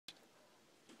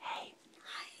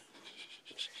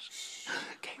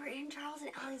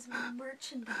all these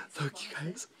merchandise. Look, you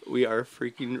guys, we are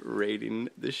freaking raiding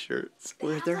the shirts.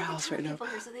 We're at their house right now.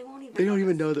 Here, so they don't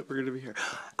even know that we're gonna be here.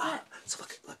 So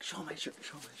look, show them my shirt.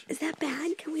 Is that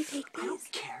bad? Can we take these? I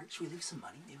don't care. Should we leave some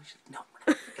money? Maybe we should. No,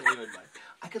 we're not gonna leave it money.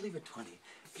 I could leave it 20.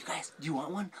 You guys, do you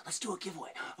want one? Let's do a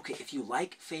giveaway. Okay, if you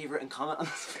like, favorite, and comment on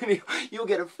this video, you'll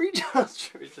get a free Charles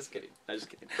shirt. Just kidding. I'm just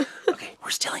kidding. Okay,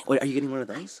 we're stealing. Wait, are you getting one of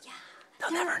those? Yeah.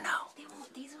 They'll never know. They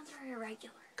won't. These ones are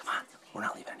irregular. Come on. Okay. We're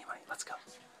not leaving any money. Let's go.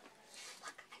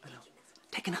 Look, I'm taking this one.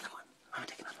 Take another one. I'm gonna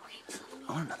take another one.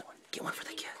 I want another one. Get one for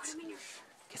the kids. Put them in your shirt.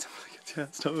 Get some for the kids. Yeah,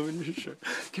 stuff them in your shirt.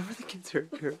 Get one for the kids. Here,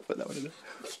 put that one in there.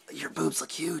 Your boobs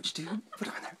look huge, dude. Put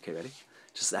them in there. Okay, ready?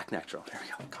 Just act natural. Here we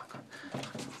go. Come on.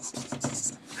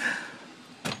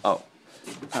 Oh.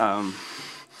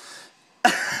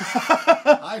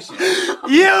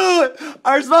 You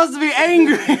are supposed to be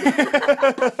angry.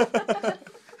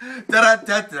 How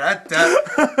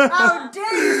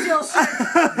dare you steal shit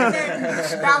and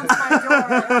then bounce my door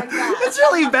like that? It's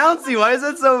really bouncy. Why is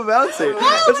it so bouncy?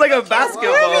 It's like a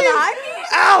basketball.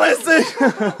 Allison!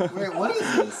 Wait, what is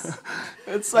this?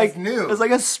 It's like new. It's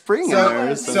like a spring in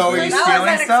there. So are you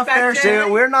stealing stuff there? Dude,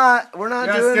 we're not doing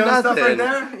nothing. Stuff right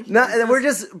there? No, we're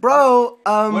just, bro.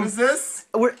 What is this?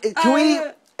 Can we?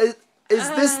 Is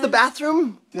this the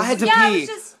bathroom? I had to pee.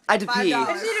 I had to pee. I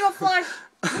just need to go flush.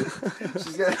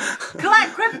 She's gonna...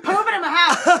 Quit pooping in my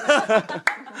house.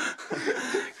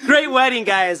 Great wedding,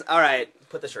 guys. All right.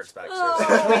 Put the shirts back. Oh.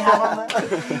 Can we have them?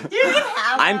 You can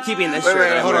have them. I'm keeping this shirt.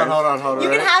 Wait, hold on. You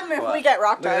can have them if we get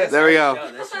rock stars. There we go.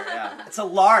 This shirt, yeah. It's a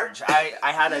large. I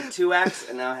had a 2X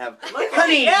and now I have...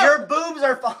 Honey, your boobs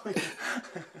are falling.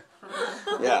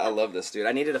 Yeah, I love this, dude.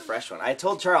 I needed a fresh one. I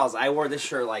told Charles I wore this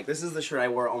shirt, like, this is the shirt I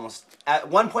wore almost at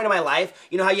one point in my life.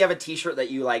 You know how you have a t-shirt that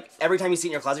you, like, every time you see it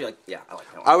in your closet, you're like, yeah, I like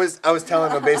that one. I was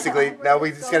telling him basically, now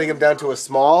we're just getting him down to a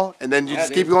small, and then you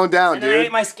just keep going down, and dude. I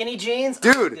ate my skinny jeans.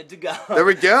 Dude, good to go. There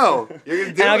we go. You're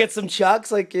gonna do and I'll it. get some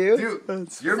chucks like you. Dude,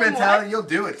 your mentality, you'll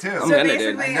do it too. I'm gonna,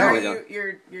 dude.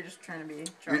 You're just trying to be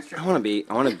Charles. I want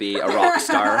to be a rock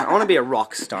star. I want to be a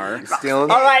rock star. Stealing.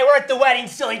 All right, we're at the wedding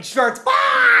stealing shirts.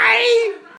 Bye.